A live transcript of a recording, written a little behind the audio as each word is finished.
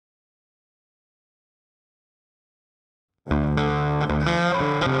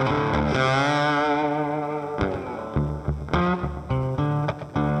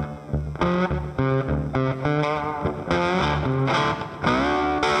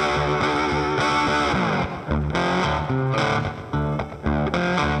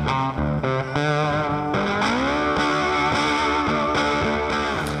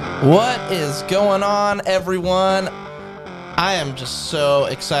What is going on, everyone? I am just so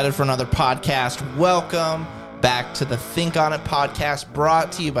excited for another podcast. Welcome back to the Think On It podcast,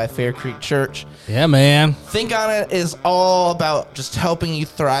 brought to you by Fair Creek Church. Yeah, man. Think On It is all about just helping you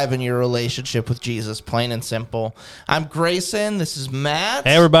thrive in your relationship with Jesus, plain and simple. I'm Grayson. This is Matt.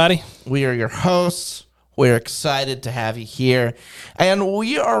 Hey, everybody. We are your hosts. We're excited to have you here. And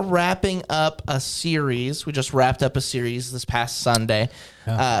we are wrapping up a series. We just wrapped up a series this past Sunday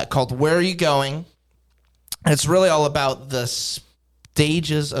called Where Are You Going? And it's really all about the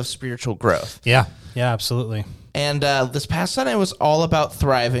stages of spiritual growth. Yeah, absolutely. And this past Sunday was all about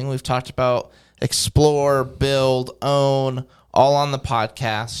thriving. We've talked about explore, build, own, all on the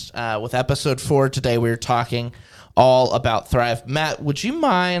podcast. With episode 4 today, we were talking all about thrive. Matt, would you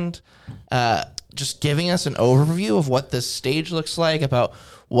mind just giving us an overview of what this stage looks like, about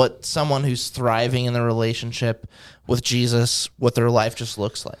what someone who's thriving in their relationship with Jesus, what their life just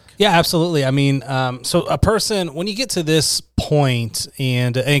looks like? Yeah, absolutely. I mean, so a person, when you get to this point,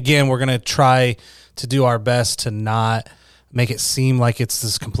 and again, we're going to try to do our best to not make it seem like it's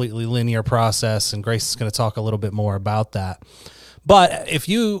this completely linear process, and Grace is going to talk a little bit more about that. But if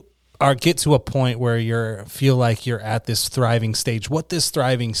you get to a point where you feel like you're at this thriving stage, what this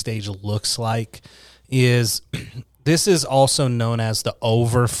thriving stage looks like is this is also known as the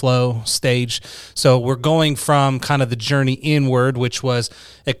overflow stage. So we're going from kind of the journey inward, which was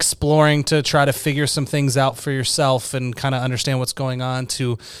exploring to try to figure some things out for yourself and kind of understand what's going on,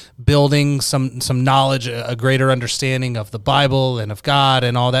 to building some knowledge, a greater understanding of the Bible and of God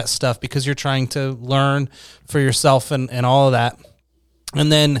and all that stuff, because you're trying to learn for yourself and all of that. And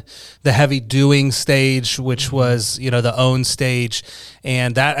then the heavy doing stage, which was, the own stage.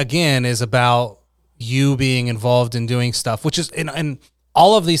 And that, again, is about you being involved in doing stuff, which is, and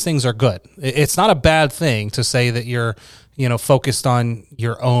all of these things are good. It's not a bad thing to say that you're, focused on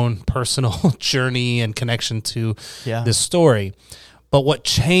your own personal journey and connection to this story. But what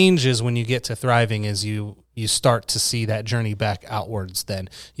changes when you get to thriving is you start to see that journey back outwards. Then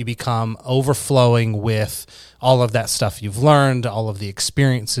you become overflowing with all of that stuff you've learned, all of the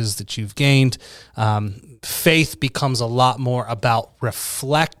experiences that you've gained. Faith becomes a lot more about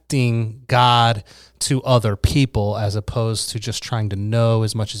reflecting God to other people, as opposed to just trying to know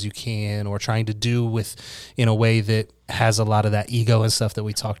as much as you can, or trying to do in a way that has a lot of that ego and stuff that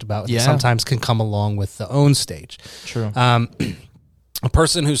we talked about. That sometimes can come along with the own stage. True. A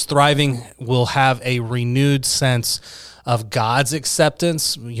person who's thriving will have a renewed sense of God's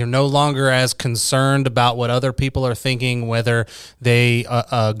acceptance. You're no longer as concerned about what other people are thinking, whether they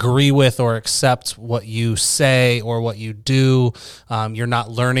agree with or accept what you say or what you do. You're not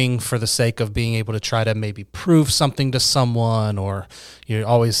learning for the sake of being able to try to maybe prove something to someone, or you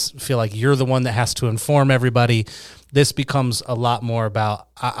always feel like you're the one that has to inform everybody. This becomes a lot more about,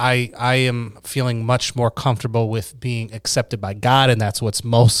 I am feeling much more comfortable with being accepted by God, and that's what's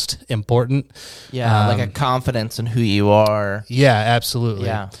most important. Yeah, like a confidence in who you are. Yeah, absolutely.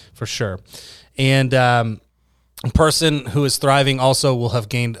 Yeah. For sure. And a person who is thriving also will have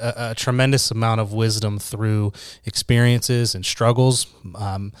gained a tremendous amount of wisdom through experiences and struggles.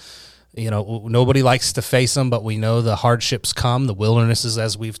 Nobody likes to face them, but we know the hardships come, the wildernesses,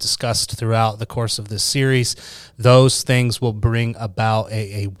 as we've discussed throughout the course of this series. Those things will bring about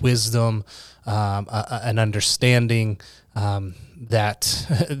a wisdom, an understanding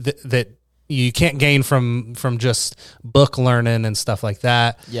that you can't gain from just book learning and stuff like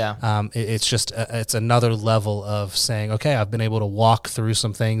that. Yeah. It's just it's another level of saying, okay, I've been able to walk through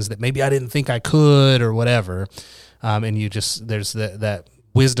some things that maybe I didn't think I could, or whatever. And there's that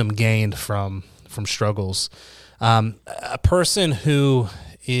wisdom gained from struggles. A person who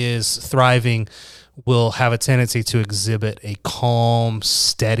is thriving will have a tendency to exhibit a calm,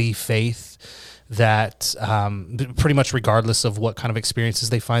 steady faith that pretty much regardless of what kind of experiences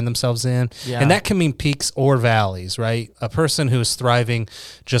they find themselves in. Yeah. And that can mean peaks or valleys, right? A person who is thriving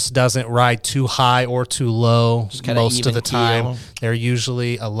just doesn't ride too high or too low most of the time. Keel. They're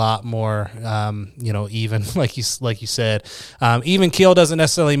usually a lot more, even, like you said. Even keel doesn't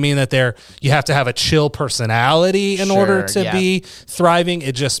necessarily mean that you have to have a chill personality in order to be thriving.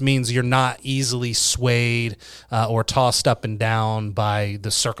 It just means you're not easily swayed or tossed up and down by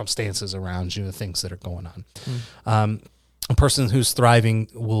the circumstances around you, the things that are going on. A person who's thriving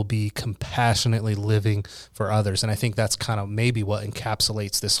will be compassionately living for others. And I think that's kind of maybe what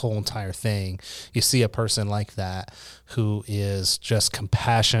encapsulates this whole entire thing. You see a person like that who is just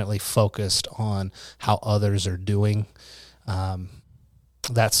compassionately focused on how others are doing.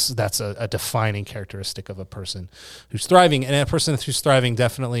 that's a defining characteristic of a person who's thriving. And a person who's thriving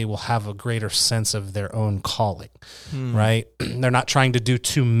definitely will have a greater sense of their own calling, right? They're not trying to do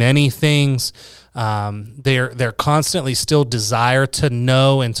too many things. They're constantly still desire to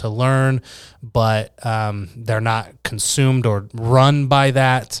know and to learn, but they're not consumed or run by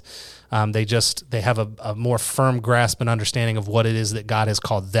that. They have a more firm grasp and understanding of what it is that God has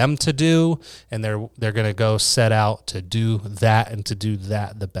called them to do, and they're going to go set out to do that and to do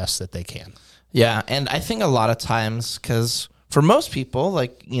that the best that they can. Yeah, and I think a lot of times, because for most people,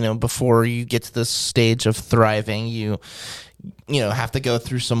 like, before you get to this stage of thriving, you have to go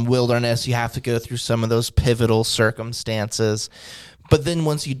through some wilderness, you have to go through some of those pivotal circumstances. But then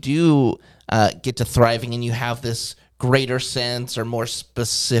once you do get to thriving and you have this greater sense or more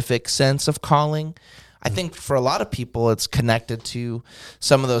specific sense of calling, I think for a lot of people it's connected to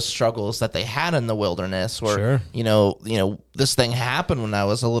some of those struggles that they had in the wilderness, or this thing happened when I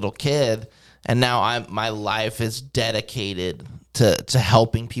was a little kid, and now my life is dedicated to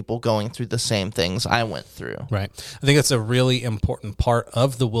helping people going through the same things I went through. Right. I think that's a really important part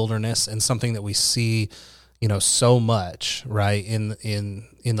of the wilderness, and something that we see so much, right, in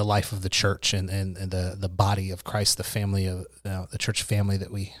the life of the church and the body of Christ, the family of the church family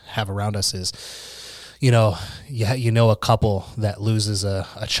that we have around us is, a couple that loses a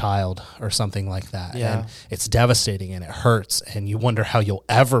child or something like that. Yeah. And it's devastating and it hurts, and you wonder how you'll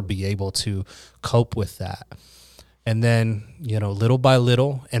ever be able to cope with that. And then, little by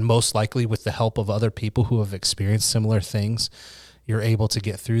little, and most likely with the help of other people who have experienced similar things, you're able to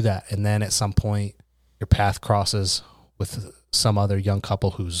get through that. And then at some point, your path crosses with some other young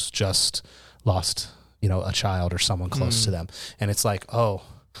couple who's just lost, a child or someone close to them. And it's like, oh,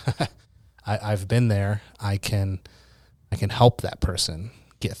 I've been there. I can help that person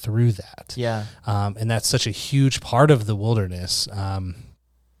get through that. Yeah. And that's such a huge part of the wilderness.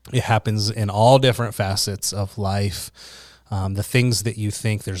 It happens in all different facets of life. The things that you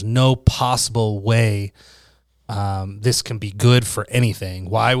think there's no possible way this can be good for anything.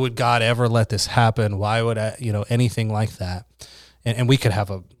 Why would God ever let this happen? Why would anything like that? And we could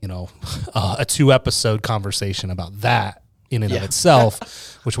have a 2-episode conversation about that in and of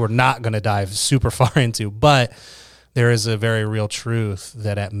itself, which we're not going to dive super far into. But there is a very real truth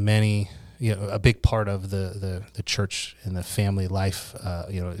that at many, a big part of the church and the family life,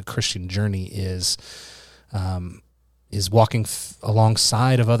 the Christian journey is walking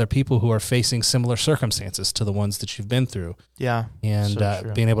alongside of other people who are facing similar circumstances to the ones that you've been through. Yeah. And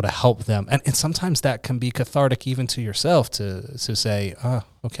being able to help them. And sometimes that can be cathartic even to yourself to say, oh,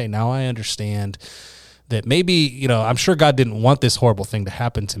 okay, now I understand that maybe, I'm sure God didn't want this horrible thing to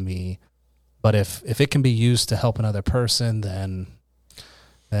happen to me, but if it can be used to help another person, then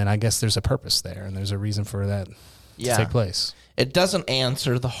I guess there's a purpose there and there's a reason for that to take place. It doesn't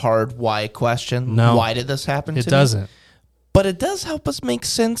answer the hard why question. No. Why did this happen to me? It doesn't. But it does help us make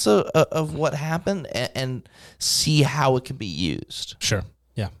sense of what happened and see how it can be used. Sure.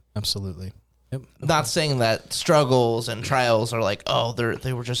 Yeah, absolutely. Yep. Not saying that struggles and trials are like, oh,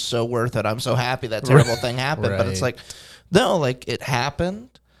 they were just so worth it. I'm so happy that terrible thing happened. But it's like, no, like it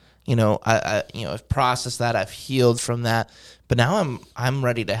happened. I've processed that. I've healed from that. But now I'm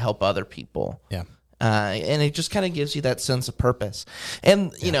ready to help other people. Yeah. And it just kind of gives you that sense of purpose.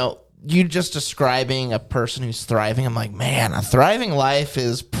 And, you just describing a person who's thriving, I'm like, man, a thriving life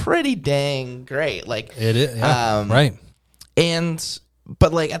is pretty dang great. Like it is, right.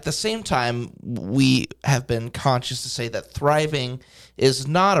 But like at the same time, we have been conscious to say that thriving is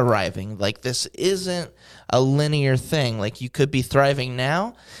not arriving. Like this isn't a linear thing. Like you could be thriving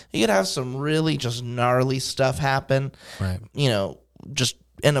now, you could have some really just gnarly stuff happen. Right. Just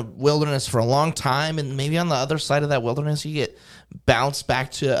in a wilderness for a long time, and maybe on the other side of that wilderness you get bounced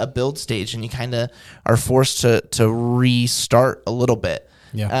back to a build stage and you kind of are forced to restart a little bit.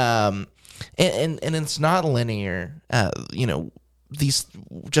 And it's not linear. These,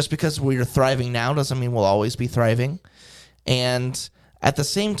 just because we're thriving now doesn't mean we'll always be thriving. And at the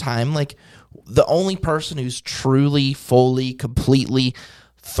same time, like the only person who's truly, fully, completely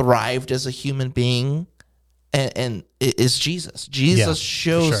thrived as a human being and is Jesus. Jesus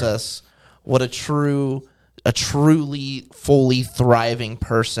shows us what a truly, fully thriving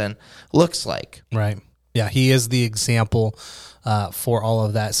person looks like. Right. Yeah, he is the example for all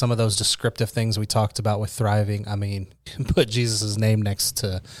of that. Some of those descriptive things we talked about with thriving. I mean, you can put Jesus' name next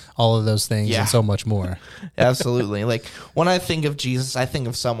to all of those things and so much more. Absolutely. Like when I think of Jesus, I think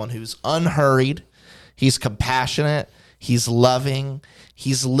of someone who's unhurried. He's compassionate. He's loving.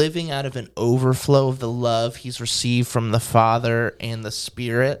 He's living out of an overflow of the love he's received from the Father and the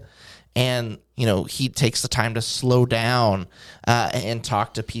Spirit. and he takes the time to slow down and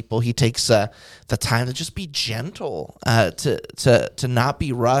talk to people. He takes the time to just be gentle, to not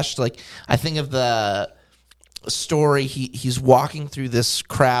be rushed. Like, I think of the story, he's walking through this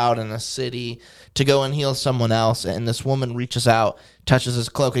crowd in a city to go and heal someone else, and this woman reaches out, touches his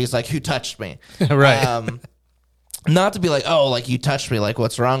cloak, and he's like, "Who touched me?" Right. Not to be like, "Oh, like, you touched me, like,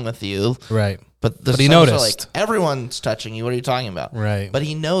 what's wrong with you?" Right. But he noticed. Like, everyone's touching you. What are you talking about? Right. But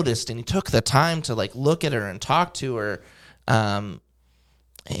he noticed, and he took the time to like look at her and talk to her, and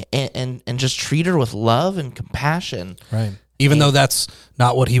just treat her with love and compassion. Right. Even though that's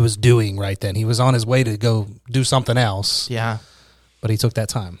not what he was doing right then. He was on his way to go do something else. Yeah. But he took that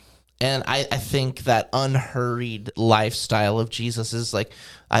time. And I think that unhurried lifestyle of Jesus is like,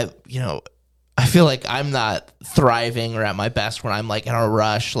 I feel like I'm not thriving or at my best when I'm like in a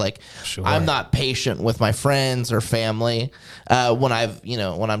rush. Like, Sure. I'm not patient with my friends or family when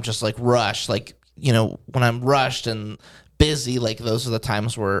I'm just like rushed. Like, when I'm rushed and busy, like, those are the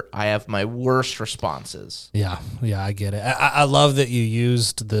times where I have my worst responses. Yeah, I get it. I love that you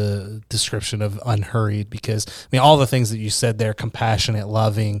used the description of unhurried, because I mean, all the things that you said there, compassionate,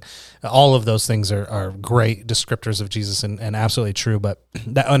 loving, all of those things are great descriptors of Jesus and absolutely true. But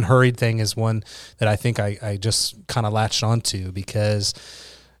that unhurried thing is one that I think I just kind of latched onto, because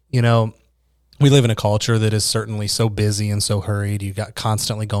we live in a culture that is certainly so busy and so hurried. You've got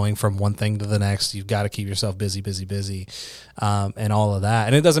constantly going from one thing to the next. You've got to keep yourself busy, and all of that.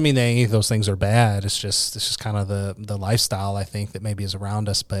 And it doesn't mean that any of those things are bad. It's just kind of the lifestyle, I think, that maybe is around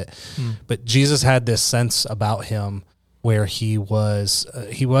us. But Jesus had this sense about him where he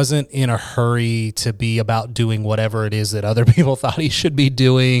wasn't in a hurry to be about doing whatever it is that other people thought he should be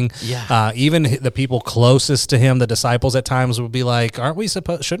doing. Yeah. Even the people closest to him, the disciples at times would be like,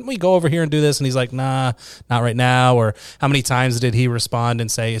 shouldn't we go over here and do this? And he's like, nah, not right now. Or how many times did he respond and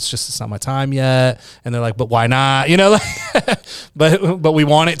say, it's not my time yet? And they're like, but why not? But we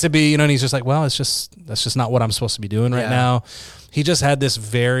want it to be, and he's just like, well, that's just not what I'm supposed to be doing right now. He just had this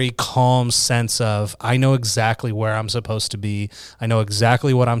very calm sense of, I know exactly where I'm supposed to be. I know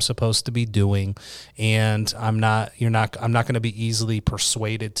exactly what I'm supposed to be doing. And I'm not going to be easily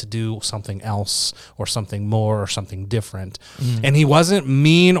persuaded to do something else or something more or something different. And he wasn't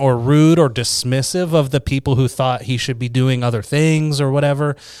mean or rude or dismissive of the people who thought he should be doing other things or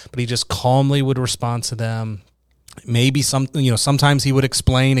whatever, but he just calmly would respond to them. Maybe sometimes he would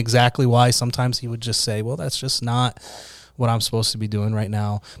explain exactly why. Sometimes he would just say, well, that's just not what I'm supposed to be doing right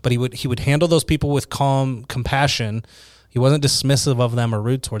now. But he would handle those people with calm compassion. He wasn't dismissive of them or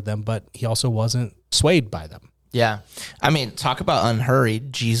rude toward them, but he also wasn't swayed by them. Yeah. I mean, talk about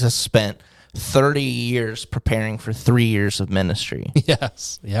unhurried. Jesus spent 30 years preparing for 3 years of ministry.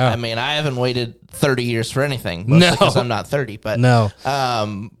 Yes. Yeah. I mean, I haven't waited 30 years for anything, mostly because I'm not 30, but no.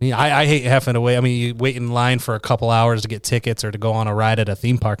 I hate having to wait. I mean, you wait in line for a couple hours to get tickets or to go on a ride at a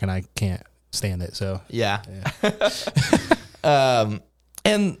theme park, and I can't stand it. So yeah.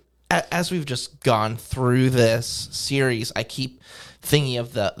 And as we've just gone through this series, I keep thinking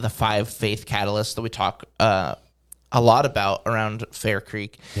of the 5 faith catalysts that we talk a lot about around Fair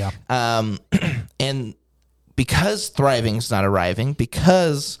Creek. Yeah. And because thriving is not arriving,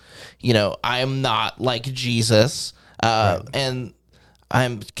 because I'm not like Jesus, right. And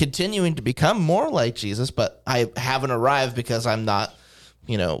I'm continuing to become more like Jesus, but I haven't arrived because I'm not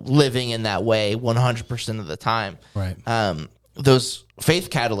living in that way 100% of the time. Right. Those faith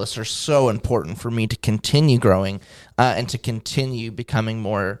catalysts are so important for me to continue growing and to continue becoming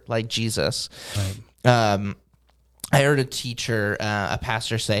more like Jesus. Right. I heard a teacher, a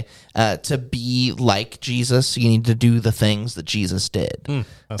pastor say, to be like Jesus, you need to do the things that Jesus did.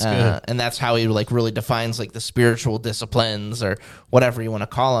 That's good. And that's how he really defines the spiritual disciplines or whatever you want to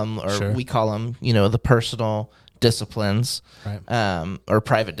call them, or Sure. we call them, the personal disciplines, right. Or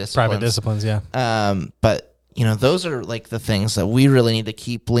private disciplines. Private disciplines, yeah. But those are the things that we really need to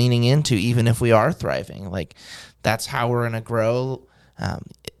keep leaning into, even if we are thriving. That's how we're going to grow.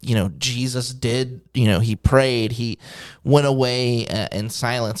 Jesus did, he prayed, he went away in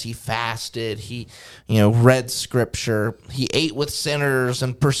silence, he fasted, he, read scripture, he ate with sinners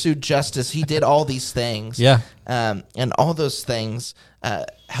and pursued justice. He did all these things. Yeah. And all those things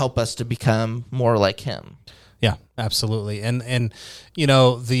help us to become more like him. Yeah, absolutely. And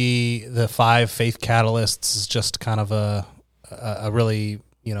the 5 faith catalysts is just kind of a really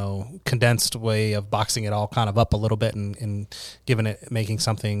condensed way of boxing it all kind of up a little bit and making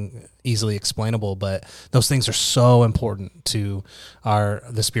something easily explainable. But those things are so important to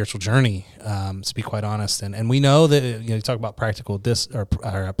the spiritual journey, to be quite honest. And we know that, you talk about practical or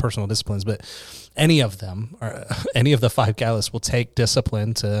personal disciplines, but any of them, or any of the 5 catalysts will take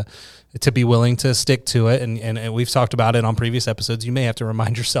discipline to be willing to stick to it. And we've talked about it on previous episodes. You may have to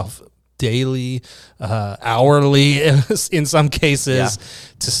remind yourself daily, hourly, in some cases,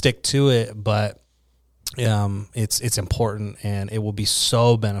 to stick to it. But it's important, and it will be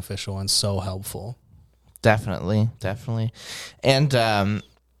so beneficial and so helpful. Definitely. And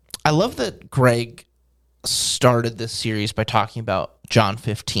I love that Greg started this series by talking about John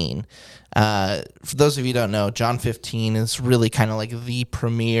 15. For those of you who don't know, John 15 is really kind of like the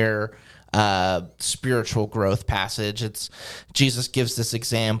premier spiritual growth passage. It's Jesus gives this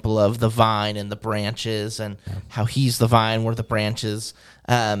example of the vine and the branches, and how he's the vine, we're the branches.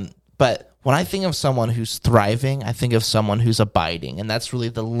 But when I think of someone who's thriving, I think of someone who's abiding, and that's really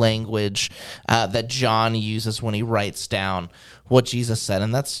the language that John uses when he writes down what Jesus said.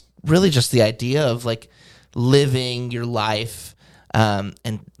 And that's really just the idea of like living your life,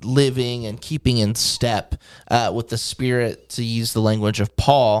 and living and keeping in step with the Spirit, to use the language of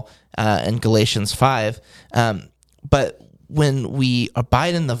Paul in Galatians 5. But when we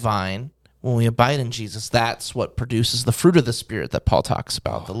abide in the vine, when we abide in Jesus, that's what produces the fruit of the Spirit that Paul talks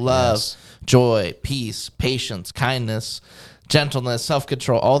about. The love, joy, peace, patience, kindness, gentleness,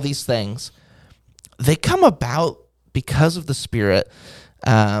 self-control, all these things, they come about because of the Spirit.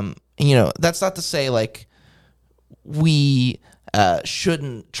 That's not to say like we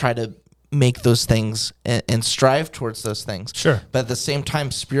shouldn't try to make those things and strive towards those things. Sure. But at the same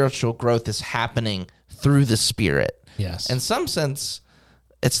time, spiritual growth is happening through the Spirit. Yes. In some sense,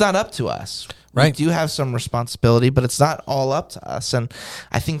 it's not up to us. Right. We do have some responsibility, but it's not all up to us. And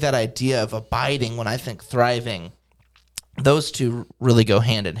I think that idea of abiding, when I think thriving, those two really go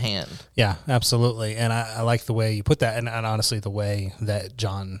hand in hand. Yeah, absolutely. And I like the way you put that. And honestly, the way that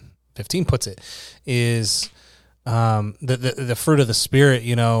John 15 puts it is the fruit of the Spirit,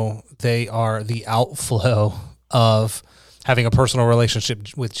 they are the outflow of having a personal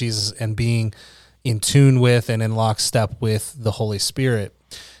relationship with Jesus and being in tune with and in lockstep with the Holy Spirit.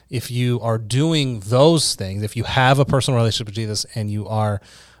 If you are doing those things, if you have a personal relationship with Jesus and you are,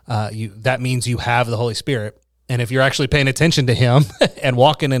 that means you have the Holy Spirit. And if you're actually paying attention to him and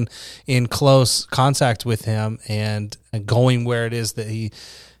walking in close contact with him and going where it is that he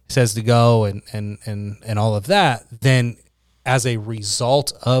says to go and all of that, then as a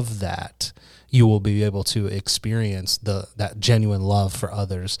result of that, you will be able to experience that genuine love for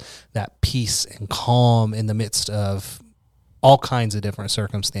others, that peace and calm in the midst of all kinds of different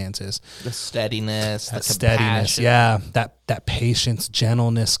circumstances. The steadiness, that steadiness, that patience,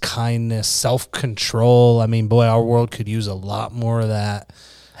 gentleness, kindness, self-control. I mean, boy, our world could use a lot more of that.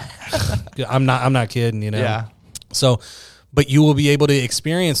 I'm not kidding, Yeah. So, but you will be able to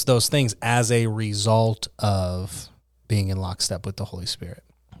experience those things as a result of being in lockstep with the Holy Spirit.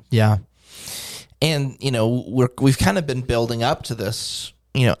 Yeah. And, we've kind of been building up to this,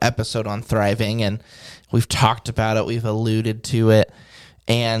 episode on thriving, and we've talked about it. We've alluded to it.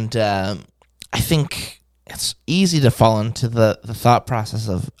 And I think it's easy to fall into the thought process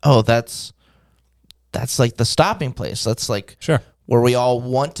of, that's like the stopping place. That's like sure where we all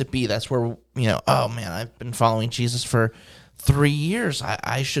want to be. That's where, oh man, I've been following Jesus for 3 years.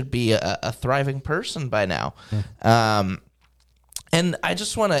 I should be a thriving person by now. And I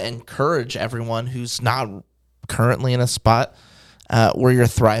just want to encourage everyone who's not currently in a spot where you're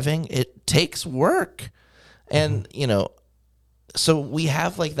thriving. It takes work. And, so we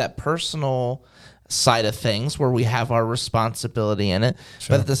have like that personal side of things where we have our responsibility in it.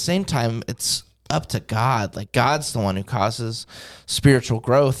 Sure. But at the same time, it's up to God. Like God's the one who causes spiritual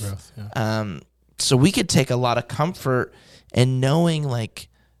growth. So we could take a lot of comfort in knowing like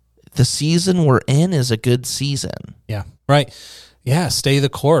the season we're in is a good season. Yeah. Right. Yeah, stay the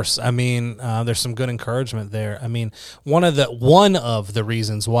course. I mean, there's some good encouragement there. I mean, one of the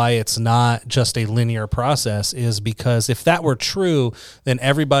reasons why it's not just a linear process is because if that were true, then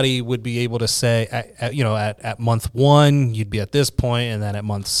everybody would be able to say, at month 1, you'd be at this point, and then at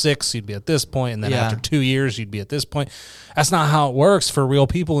month 6, you'd be at this point, and then after 2 years, you'd be at this point. That's not how it works for real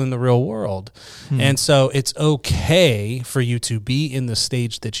people in the real world. And so it's okay for you to be in the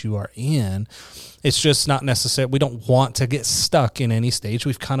stage that you are in. It's just not necessary. We don't want to get stuck in any stage.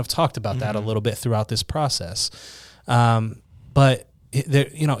 We've kind of talked about that a little bit throughout this process. But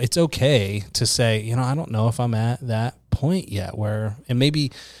it's okay to say, I don't know if I'm at that point yet where, and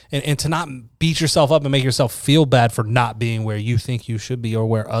maybe, and to not beat yourself up and make yourself feel bad for not being where you think you should be or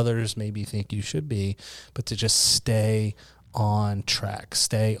where others maybe think you should be, but to just stay on track,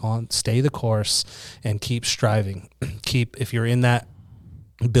 stay the course and keep striving. If you're in that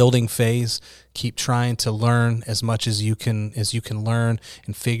building phase, keep trying to learn as much as you can learn,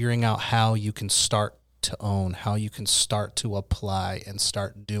 and figuring out how you can start to own, how you can start to apply and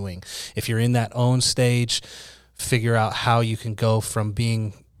start doing. If you're in that own stage, figure out how you can go from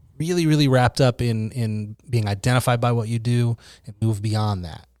being really, really wrapped up in being identified by what you do and move beyond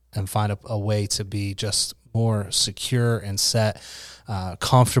that and find a way to be just more secure and set,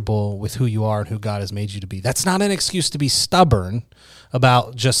 comfortable with who you are and who God has made you to be. That's not an excuse to be stubborn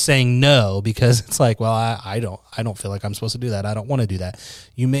about just saying no, because it's like, well, I don't feel like I'm supposed to do that. I don't want to do that.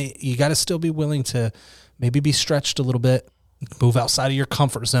 You got to still be willing to maybe be stretched a little bit, move outside of your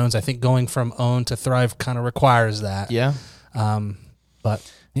comfort zones. I think going from own to thrive kind of requires that. Yeah.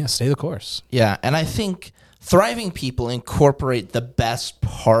 But yeah, stay the course. Yeah. And I think thriving people incorporate the best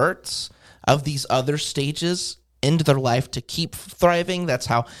parts of these other stages into their life to keep thriving. That's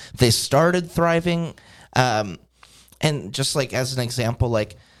how they started thriving. And just like as an example,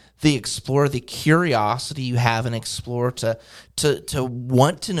 like the explore, the curiosity you have and explore to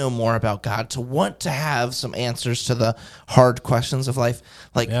want to know more about God, to want to have some answers to the hard questions of life.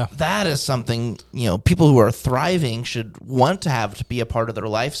 Like that is something, people who are thriving should want to have to be a part of their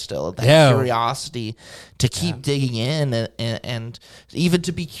life still. That curiosity to keep digging in and even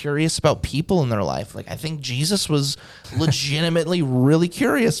to be curious about people in their life. Like I think Jesus was legitimately really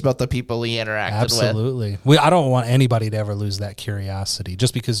curious about the people he interacted with. Absolutely. I don't want anybody to ever lose that curiosity.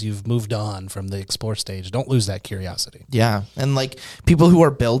 Just because you've moved on from the explore stage, don't lose that curiosity. Yeah. And like people who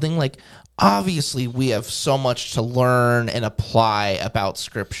are building, like obviously we have so much to learn and apply about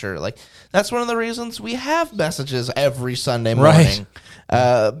Scripture. Like that's one of the reasons we have messages every Sunday morning.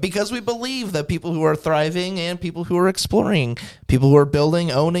 Right. Because we believe that people who are thriving and people who are exploring, people who are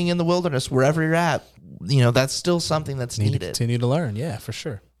building, owning in the wilderness, wherever you're at, that's still something that's needed. To continue to learn. Yeah, for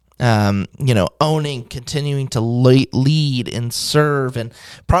sure. Owning, continuing to lead and serve, and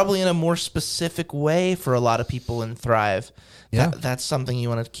probably in a more specific way for a lot of people in Thrive. Yeah. That's something you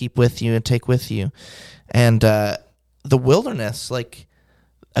want to keep with you and take with you. And the wilderness, like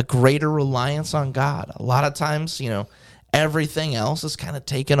a greater reliance on God. A lot of times, everything else is kind of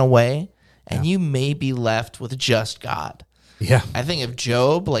taken away, and you may be left with just God. Yeah. I think of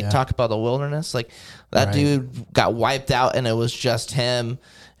Job, talk about the wilderness, like that dude got wiped out and it was just him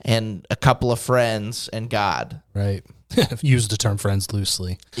and a couple of friends and God. Right. Use the term friends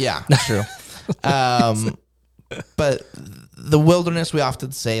loosely. Yeah, true. But the wilderness, we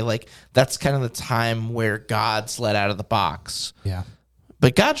often say, like, that's kind of the time where God's let out of the box. Yeah.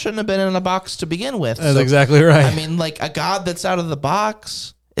 But God shouldn't have been in a box to begin with. That's exactly right. I mean, like, a God that's out of the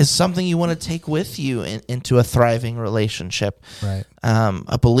box is something you want to take with you into a thriving relationship. Right.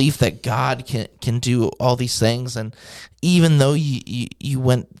 A belief that God can do all these things. And even though you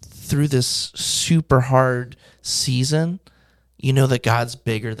went through this super hard season, you know that God's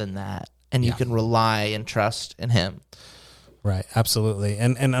bigger than that. And you can rely and trust in Him. Right, absolutely.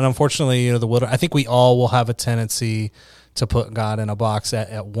 And unfortunately, I think we all will have a tendency to put God in a box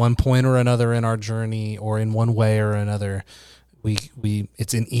at one point or another in our journey, or in one way or another.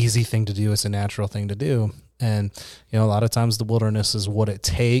 It's an easy thing to do. It's a natural thing to do. And, a lot of times the wilderness is what it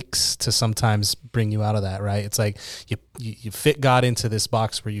takes to sometimes bring you out of that, right? It's like you fit God into this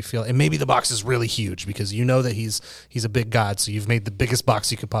box where you feel, and maybe the box is really huge because you know that he's a big God. So you've made the biggest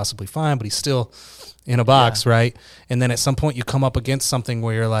box you could possibly find, but he's still in a box, right? And then at some point you come up against something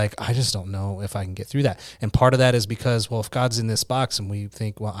where you're like, I just don't know if I can get through that. And part of that is because, well, if God's in this box and we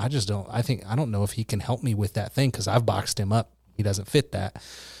think, well, I don't know if he can help me with that thing because I've boxed him up. He doesn't fit that.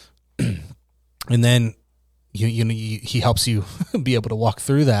 And then he helps you be able to walk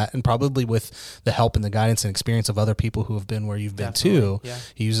through that, and probably with the help and the guidance and experience of other people who have been where you've been too. Yeah.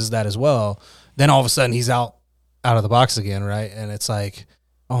 He uses that as well. Then all of a sudden he's out of the box again, right? And it's like,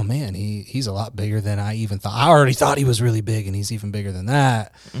 oh man, he's a lot bigger than I even thought. I already thought he was really big, and he's even bigger than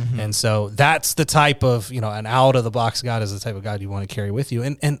that. Mm-hmm. And so that's the type of, an out of the box God is the type of God you want to carry with you.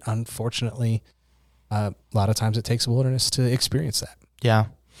 And unfortunately, a lot of times it takes a wilderness to experience that. Yeah.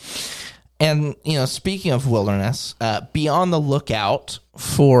 And, speaking of wilderness, be on the lookout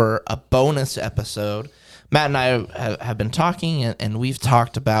for a bonus episode. Matt and I have been talking, and we've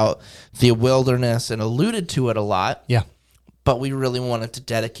talked about the wilderness and alluded to it a lot. Yeah. But we really wanted to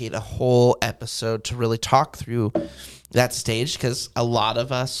dedicate a whole episode to really talk through that stage, because a lot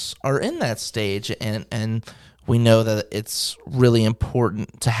of us are in that stage, and we know that it's really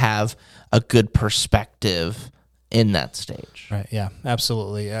important to have a good perspective in that stage. Right. Yeah,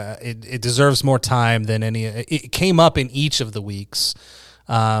 absolutely. It deserves more time than any. It came up in each of the weeks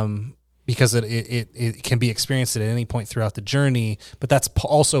because it can be experienced at any point throughout the journey. But that's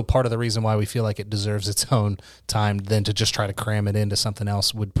also part of the reason why we feel like it deserves its own time. Than to just try to cram it into something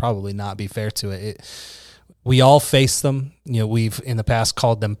else would probably not be fair to it. We all face them. We've in the past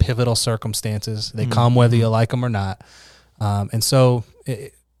called them pivotal circumstances. They come whether you like them or not. And so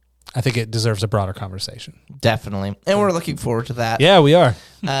I think it deserves a broader conversation. Definitely. And we're looking forward to that. Yeah, we are.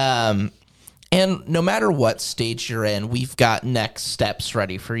 And no matter what stage you're in, we've got next steps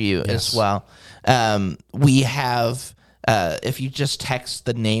ready for you as well. We have, if you just text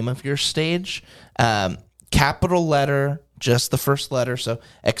the name of your stage, capital letter, just the first letter. So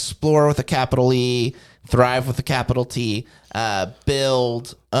explore with a capital E, thrive with a capital T,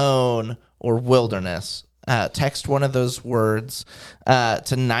 build, own, or wilderness. Text one of those words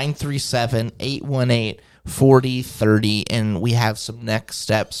to 937-818-4030, and we have some next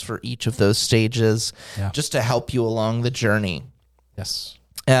steps for each of those stages just to help you along the journey. Yes.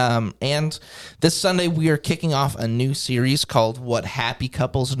 And this Sunday, we are kicking off a new series called What Happy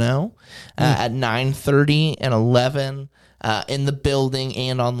Couples Know at 9:30 and 11 in the building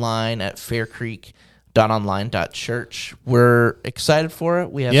and online at faircreek.online.church. We're excited for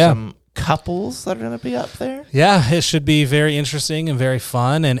it. We have some couples that are going to be up there. Yeah, it should be very interesting and very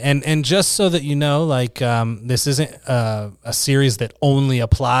fun. And just so that you know, this isn't a series that only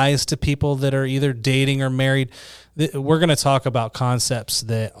applies to people that are either dating or married. We're going to talk about concepts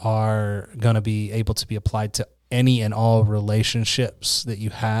that are going to be able to be applied to any and all relationships that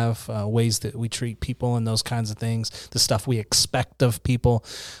you have, ways that we treat people and those kinds of things, the stuff we expect of people.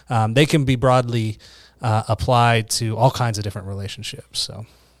 They can be broadly applied to all kinds of different relationships. So.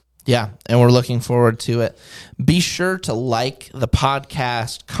 Yeah, and we're looking forward to it. Be sure to like the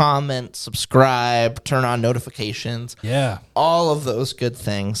podcast, comment, subscribe, turn on notifications. Yeah. All of those good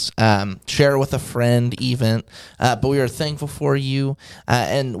things. Share with a friend even. But we are thankful for you,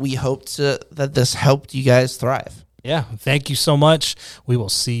 and we hope that this helped you guys thrive. Yeah, thank you so much. We will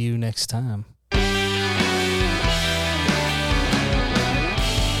see you next time.